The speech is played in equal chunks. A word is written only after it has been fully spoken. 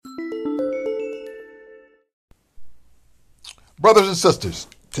Brothers and sisters,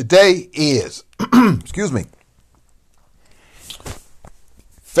 today is, excuse me,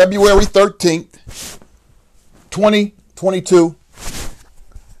 February 13th, 2022.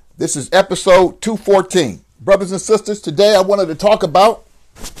 This is episode 214. Brothers and sisters, today I wanted to talk about,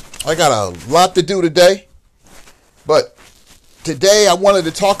 I got a lot to do today, but today I wanted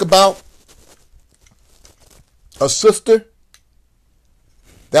to talk about a sister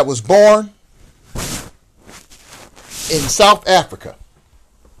that was born in South Africa.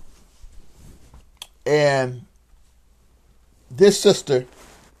 And this sister,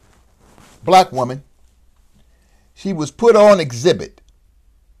 black woman, she was put on exhibit,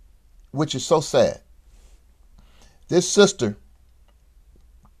 which is so sad. This sister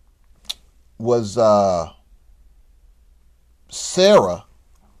was Sarah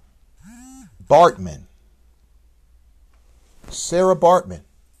Baartman. Sarah Baartman.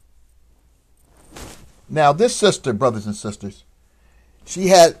 Now, this sister, brothers and sisters,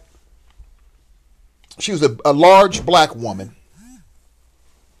 she was a large black woman,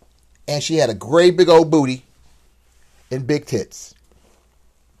 and she had a great big old booty and big tits.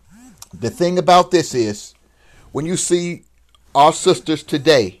 The thing about this is, when you see our sisters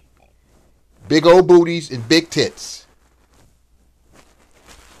today, big old booties and big tits,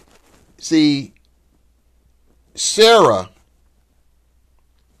 see, Sarah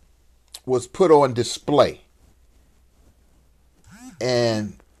was put on display.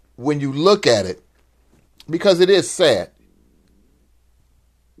 And when you look at it, because it is sad,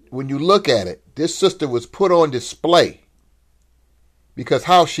 when you look at it, this sister was put on display because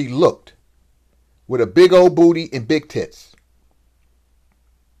how she looked with a big old booty and big tits.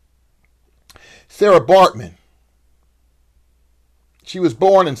 Sarah Baartman, she was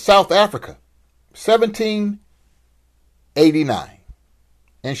born in South Africa, 1789.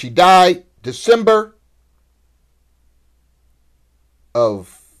 And she died December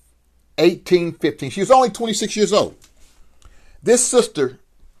of 1815. She was only 26 years old. This sister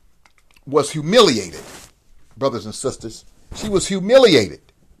was humiliated, brothers and sisters. She was humiliated.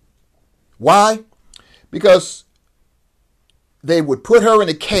 Why? Because they would put her in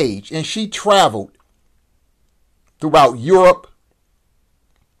a cage, and she traveled throughout Europe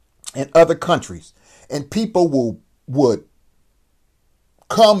and other countries. And people would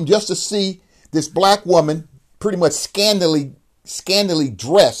come just to see this black woman pretty much scandalously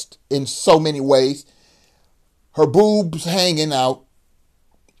dressed in so many ways. Her boobs hanging out,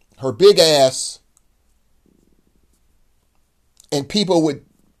 her big ass, and people would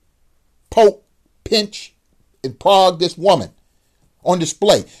poke, pinch, and prod this woman on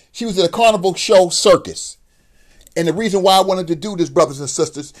display. She was at a carnival show circus. And the reason why I wanted to do this, brothers and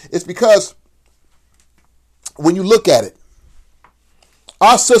sisters, is because when you look at it,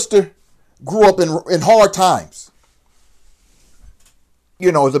 our sister grew up in hard times.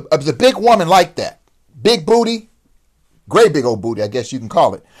 You know, it was a big woman like that. Big booty, great big old booty, I guess you can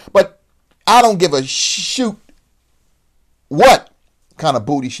call it. But I don't give a shoot what kind of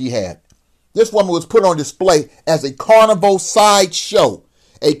booty she had. This woman was put on display as a carnival sideshow.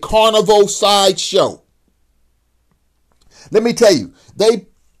 A carnival sideshow. Let me tell you, they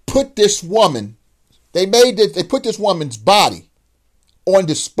put this woman's body on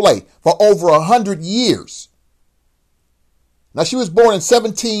display for over 100 years. Now, she was born in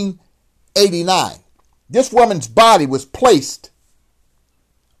 1789. This woman's body was placed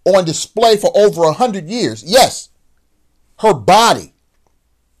on display for over 100 years. Yes, her body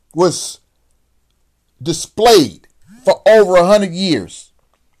was displayed for over 100 years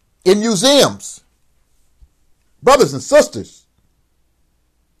in museums. Brothers and sisters,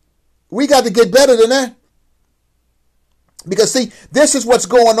 we got to get better than that. Because, see, this is what's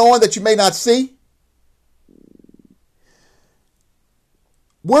going on that you may not see.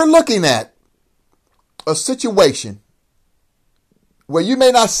 We're looking at a situation where you may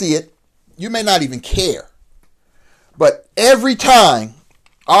not see it, you may not even care. But every time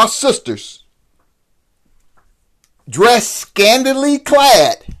our sisters dress scantily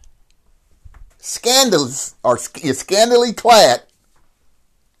clad,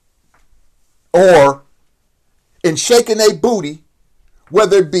 or in shaking a booty,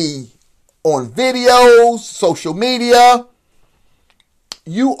 whether it be on videos, social media,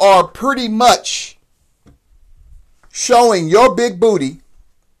 you are pretty much showing your big booty,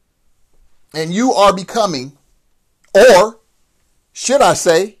 and you are becoming, or should I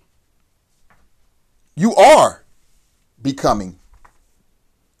say, you are becoming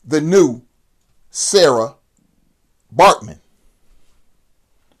the new Sarah Baartman.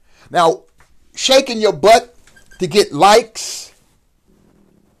 Now, shaking your butt to get likes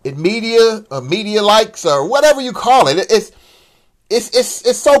in media, or media likes, or whatever you call it.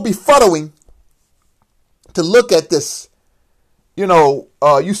 it's so befuddling to look at this.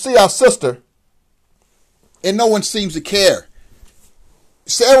 You see our sister, and no one seems to care.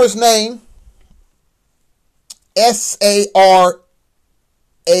 Sarah's name, Sarah.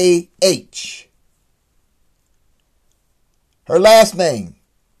 Her last name,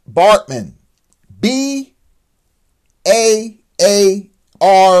 Bartman, Baartman.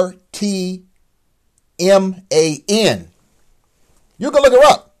 You can look her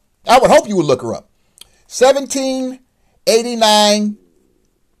up. I would hope you would look her up. 1789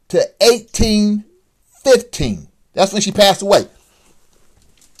 to 1815. That's when she passed away.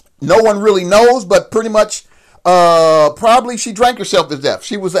 No one really knows, but pretty much probably she drank herself to death.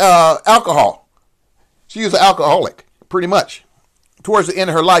 She was alcohol. She was an alcoholic, pretty much, towards the end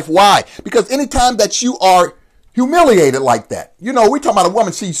of her life. Why? Because anytime that you are humiliated like that, we're talking about a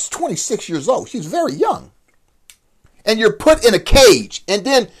woman, she's 26 years old. She's very young. And you're put in a cage, and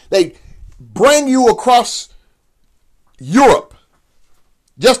then they bring you across Europe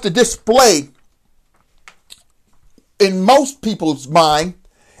just to display, in most people's mind,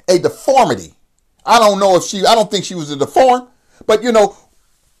 a deformity. I don't think she was a deformed, but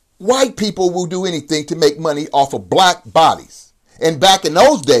white people will do anything to make money off of black bodies. And back in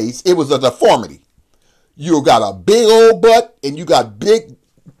those days, it was a deformity. You got a big old butt and you got big,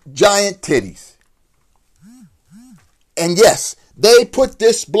 giant titties. And yes, they put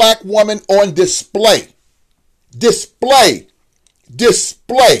this black woman on display. Display.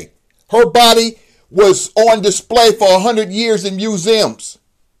 Her body was on display for 100 years in museums.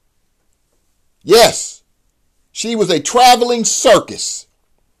 Yes, she was a traveling circus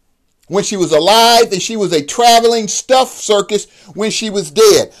when she was alive, and she was a traveling stuffed circus when she was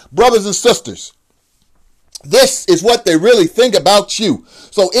dead. Brothers and sisters, this is what they really think about you.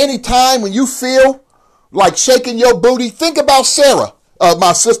 So anytime when you feel like shaking your booty, think about Sarah,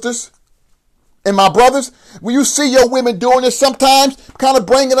 my sisters and my brothers. When you see your women doing this sometimes, kind of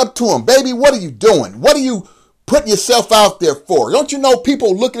bring it up to them. Baby, what are you doing? What are you putting yourself out there for? Don't you know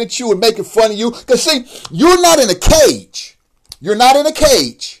people looking at you and making fun of you? Because see, you're not in a cage. You're not in a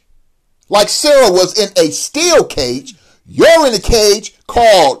cage like Sarah was in a steel cage. You're in a cage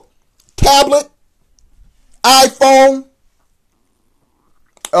called tablet, iPhone,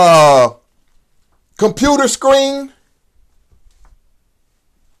 computer screen.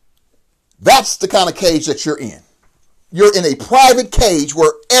 That's the kind of cage that you're in. You're in a private cage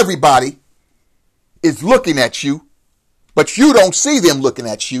where everybody is looking at you, but you don't see them looking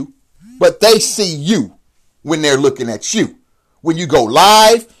at you, but they see you when they're looking at you. When you go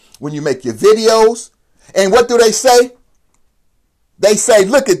live, when you make your videos, and what do they say? They say,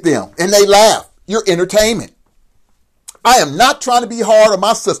 look at them, and they laugh. You're entertainment. I am not trying to be hard on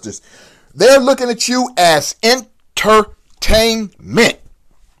my sisters. They're looking at you as entertainment.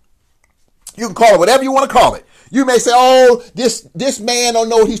 You can call it whatever you want to call it. You may say, oh, this man don't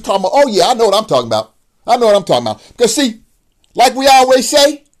know what he's talking about. Oh, yeah, I know what I'm talking about. Because, see, like we always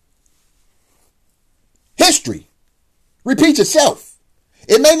say, history repeats itself.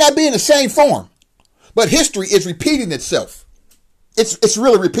 It may not be in the same form, but history is repeating itself. It's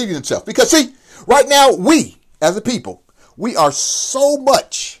really repeating itself. Because, see, right now, we, as a people, we are so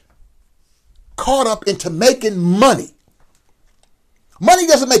much caught up into making money. Money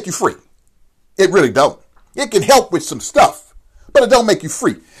doesn't make you free. It really don't. It can help with some stuff, but it don't make you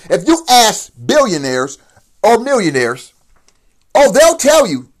free. If you ask billionaires or millionaires, oh, they'll tell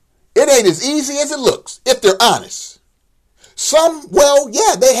you it ain't as easy as it looks if they're honest. Some, well,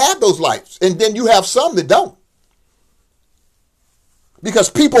 yeah, they have those lives, and then you have some that don't. Because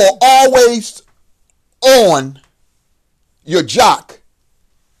people are always on your jock,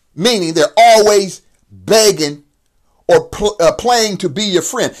 meaning they're always begging or playing to be your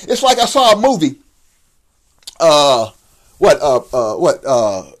friend. It's like I saw a movie. What's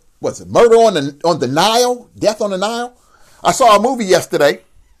it? Murder on the Nile? Death on the Nile? I saw a movie yesterday,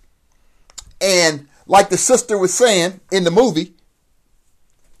 and like the sister was saying in the movie,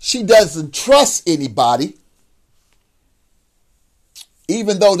 she doesn't trust anybody,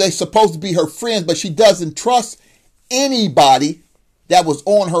 even though they're supposed to be her friends, but she doesn't trust anybody that was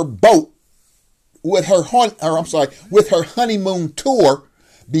on her boat with her honeymoon tour,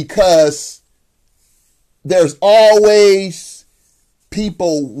 because there's always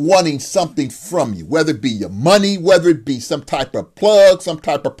people wanting something from you, whether it be your money, whether it be some type of plug, some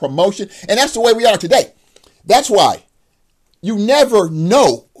type of promotion. And that's the way we are today. That's why you never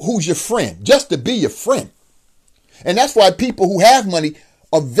know who's your friend, just to be your friend. And that's why people who have money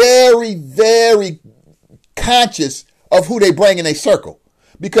are very, very conscious of who they bring in a circle,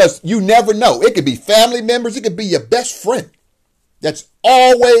 because you never know. It could be family members. It could be your best friend. that's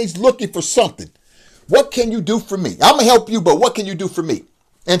always looking for something. What can you do for me? I'm going to help you, but what can you do for me?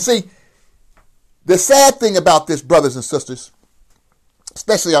 And see, the sad thing about this, brothers and sisters,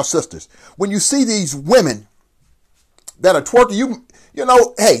 especially our sisters, when you see these women that are twerking, you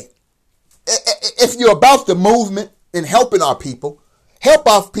know, hey, if you're about the movement and helping our people, help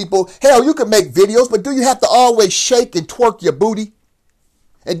our people. Hell, you can make videos, but do you have to always shake and twerk your booty?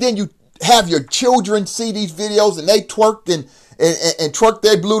 And then you have your children see these videos and they twerk and twerk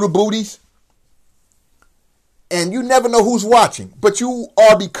their little booties. And you never know who's watching, but you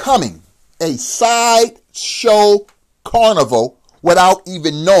are becoming a sideshow carnival without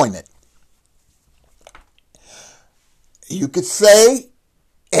even knowing it. You could say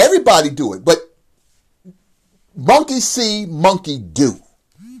everybody do it, but monkey see, monkey do.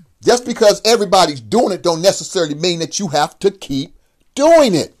 Just because everybody's doing it don't necessarily mean that you have to keep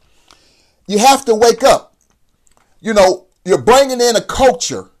doing it. You have to wake up. You know, you're bringing in a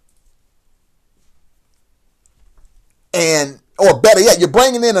culture, or better yet, you're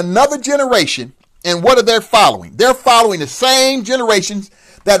bringing in another generation, and what are they following? They're following the same generations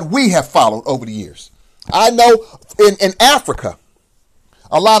that we have followed over the years. I know in Africa,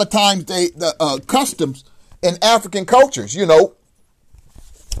 a lot of times the customs in African cultures, you know,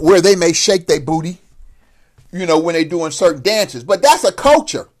 where they may shake their booty, you know, when they're doing certain dances. But that's a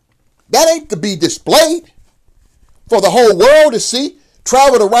culture. That ain't to be displayed for the whole world to see.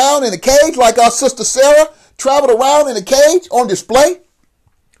 Traveled around in a cage like our sister Sarah traveled around in a cage on display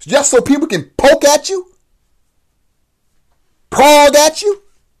just so people can poke at you, prod at you,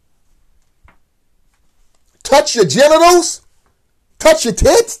 touch your genitals, touch your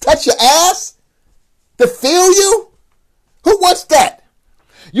tits, touch your ass, to feel you? Who wants that?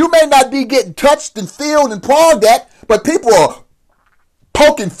 You may not be getting touched and filled and prodded at, but people are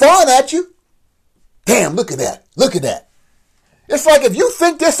poking fun at you. Damn, look at that. Look at that. It's like if you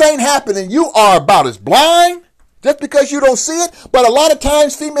think this ain't happening, you are about as blind just because you don't see it. But a lot of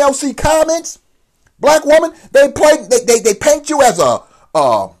times females see comments. Black woman, they paint you as a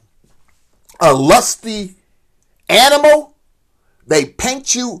lusty animal. They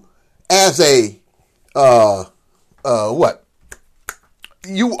paint you as a what?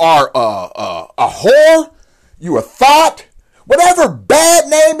 You are a whore. You a thought. Whatever bad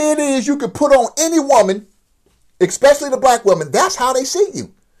name it is you can put on any woman, especially the black woman, that's how they see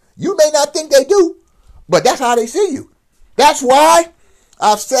you. You may not think they do, but that's how they see you. That's why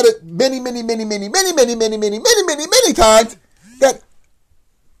I've said it many times that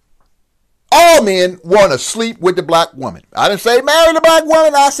all men want to sleep with the black woman. I didn't say marry the black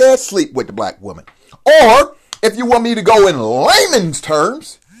woman. I said sleep with the black woman. Or if you want me to go in layman's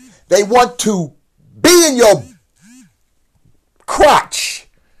terms, they want to be in your crotch,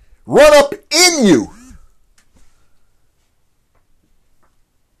 run up in you.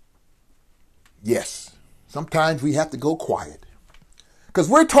 Yes, sometimes we have to go quiet because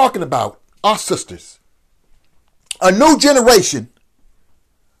we're talking about our sisters, a new generation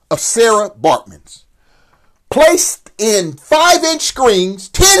of Sarah Baartmans, placed in 5-inch screens,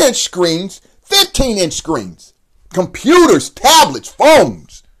 10-inch screens, 15-inch screens, computers, tablets,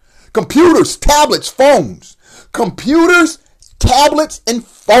 phones, computers, tablets, phones, computers, tablets, and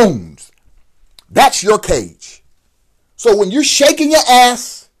phones. That's your cage. So when you're shaking your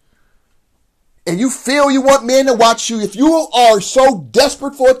ass and you feel you want men to watch you, if you are so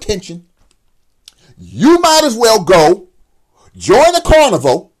desperate for attention, you might as well go join the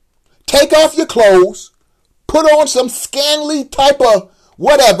carnival, take off your clothes, put on some scantily type of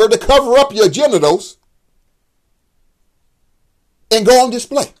whatever to cover up your genitals, and go on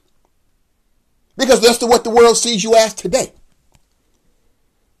display. Because that's what the world sees you as today.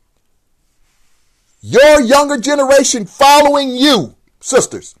 Your younger generation following you,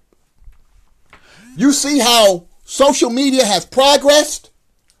 sisters. You see how social media has progressed?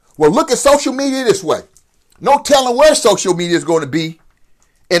 Well, look at social media this way. No telling where social media is going to be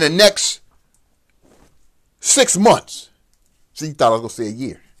in the next 6 months. See, you thought I was going to say a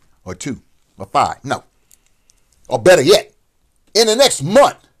year or 2 or 5. No. Or better yet, in the next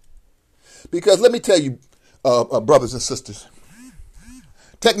month. Because let me tell you, brothers and sisters,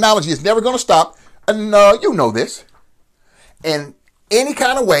 technology is never going to stop. And you know this. In any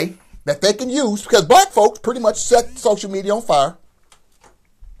kind of way that they can use, because black folks pretty much set social media on fire.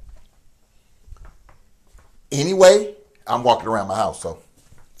 Anyway, I'm walking around my house, so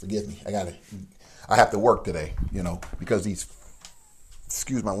forgive me. I have to work today, you know, because these,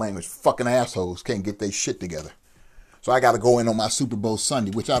 excuse my language, fucking assholes can't get their shit together. So I got to go in on my Super Bowl Sunday,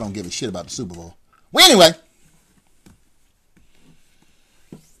 which I don't give a shit about the Super Bowl. Well, anyway,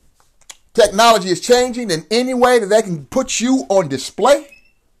 technology is changing in any way that they can put you on display,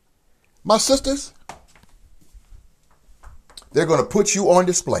 my sisters, they're going to put you on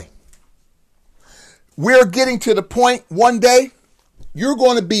display. We're getting to the point one day you're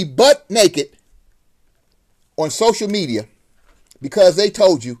going to be butt naked on social media because they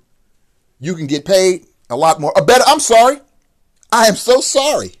told you you can get paid a lot more. I'm sorry. I am so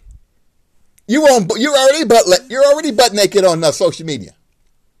sorry. You're already butt naked on social media.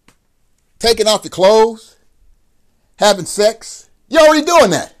 Taking off your clothes, having sex. You're already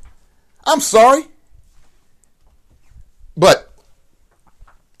doing that. I'm sorry. But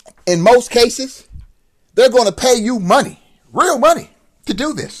in most cases, they're going to pay you money, real money, to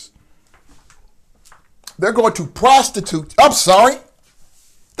do this. They're going to prostitute. I'm sorry.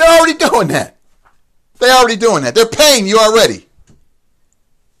 They're already doing that. They're paying you already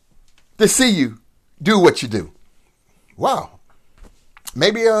to see you do what you do. Wow.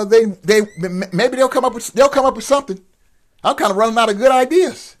 Maybe maybe they'll come up with something. I'm kind of running out of good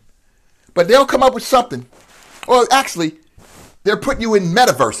ideas, but they'll come up with something. Or actually, they're putting you in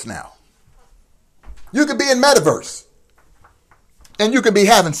metaverse now. You could be in metaverse, and you could be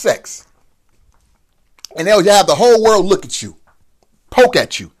having sex, and they'll have the whole world look at you, poke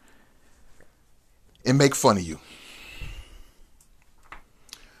at you, and make fun of you.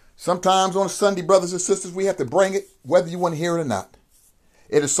 Sometimes on a Sunday, brothers and sisters, we have to bring it, whether you want to hear it or not.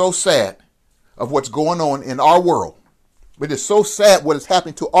 It is so sad of what's going on in our world. It is so sad what is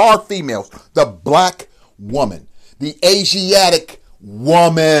happening to our females, the black woman, the Asiatic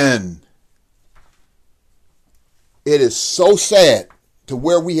woman. It is so sad to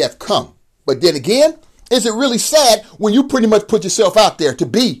where we have come. But then again, is it really sad when you pretty much put yourself out there to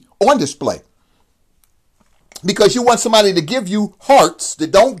be on display? Because you want somebody to give you hearts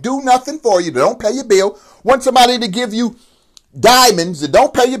that don't do nothing for you, that don't pay your bill. Want somebody to give you diamonds that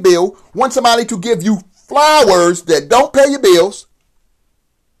don't pay your bill. Want somebody to give you flowers that don't pay your bills.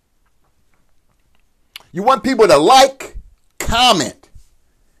 You want people to like, comment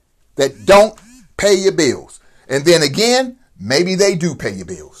that don't pay your bills. And then again, maybe they do pay your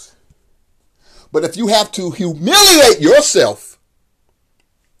bills. But if you have to humiliate yourself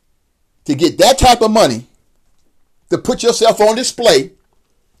to get that type of money, to put yourself on display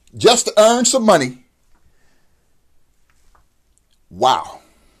just to earn some money, wow.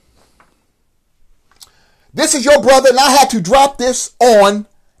 This is your brother, and I had to drop this on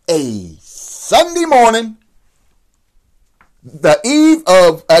a Sunday morning, the eve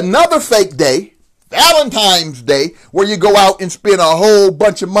of another fake day, Valentine's Day, where you go out and spend a whole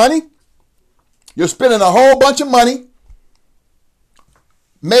bunch of money. You're spending a whole bunch of money.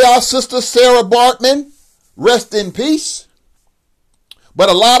 May our sister Sarah Bartman rest in peace. But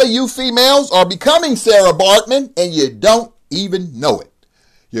a lot of you females are becoming Sarah Bartman, and you don't even know it.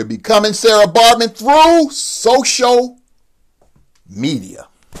 You're becoming Sarah Bartman through social media.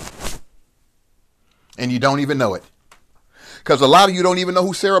 And you don't even know it. Because a lot of you don't even know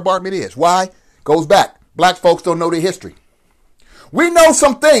who Sarah Bartman is. Why? Goes back. Black folks don't know their history. We know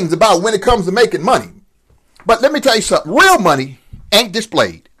some things about when it comes to making money. But let me tell you something. Real money ain't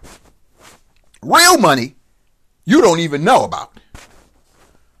displayed. Real money you don't even know about.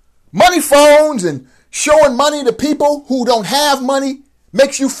 Money phones and showing money to people who don't have money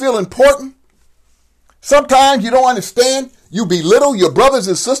makes you feel important. Sometimes you don't understand. You belittle your brothers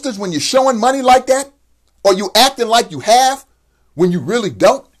and sisters when you're showing money like that, or you acting like you have when you really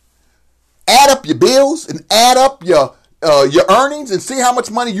don't. Add up your bills and add up your earnings and see how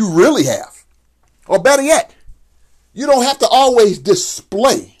much money you really have. Or better yet, you don't have to always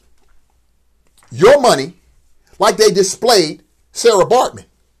display your money like they displayed Sarah Bartman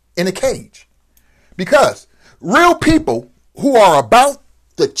in a cage. Because real people who are about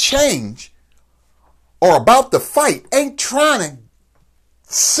the change or about the fight ain't trying to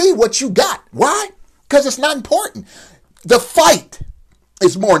see what you got. Why? Because it's not important. The fight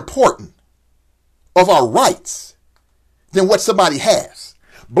is more important of our rights than what somebody has.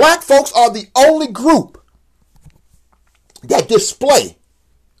 Black folks are the only group that display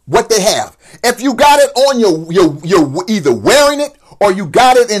what they have. If you got it on you're either wearing it or you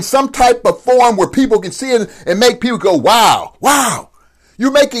got it in some type of form where people can see it and make people go, wow, wow.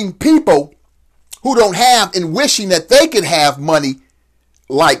 You're making people who don't have and wishing that they could have money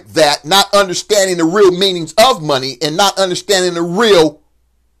like that, not understanding the real meanings of money and not understanding the real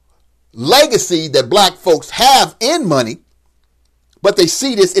legacy that black folks have in money. But they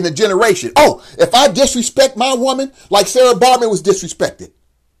see this in a generation. Oh, if I disrespect my woman like Sarah Bartman was disrespected,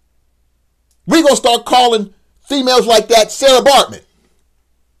 we're going to start calling females like that Sarah Bartman.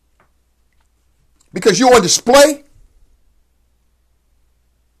 Because you're on display.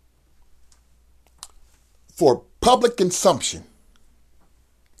 for public consumption,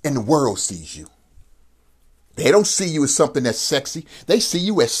 and the world sees you. They don't see you as something that's sexy. They see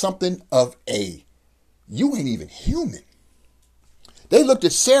you as something of you ain't even human. They looked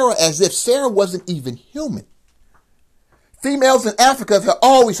at Sarah as if Sarah wasn't even human. Females in Africa have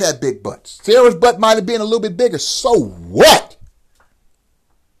always had big butts. Sarah's butt might have been a little bit bigger. So what?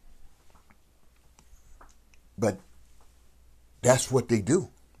 But that's what they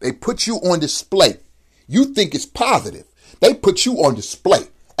do. They put you on display. You think it's positive. They put you on display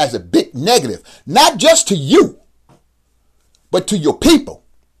as a big negative, not just to you, but to your people.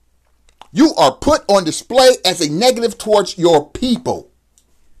 You are put on display as a negative towards your people.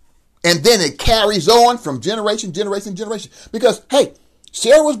 And then it carries on from generation, generation, generation. Because, hey,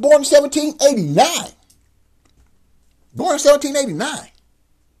 Sarah was born in 1789. Born in 1789.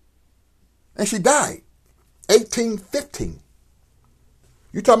 And she died 1815.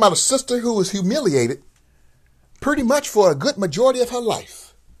 You're talking about a sister who was humiliated pretty much for a good majority of her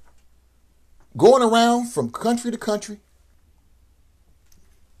life. Going around from country to country,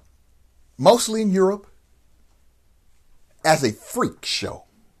 mostly in Europe, as a freak show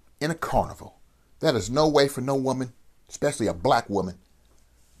in a carnival. That is no way for no woman, especially a black woman,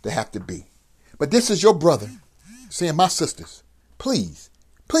 to have to be. But this is your brother saying, my sisters, please,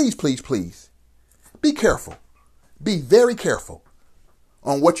 please, please, please, be careful. Be very careful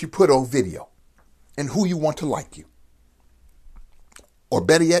on what you put on video and who you want to like you. Or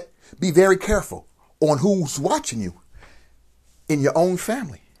better yet, be very careful on who's watching you in your own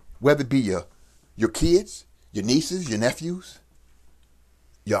family, whether it be your kids, your nieces, your nephews,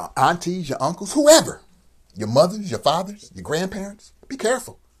 your aunties, your uncles, whoever, your mothers, your fathers, your grandparents. Be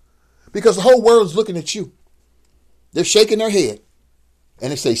careful, because the whole world is looking at you. They're shaking their head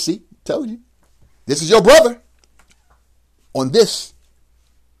and they say, see, told you, this is your brother on this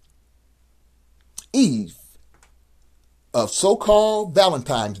eve of so-called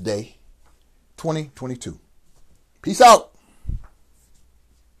Valentine's Day 2022. Peace out.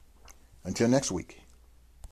 Until next week.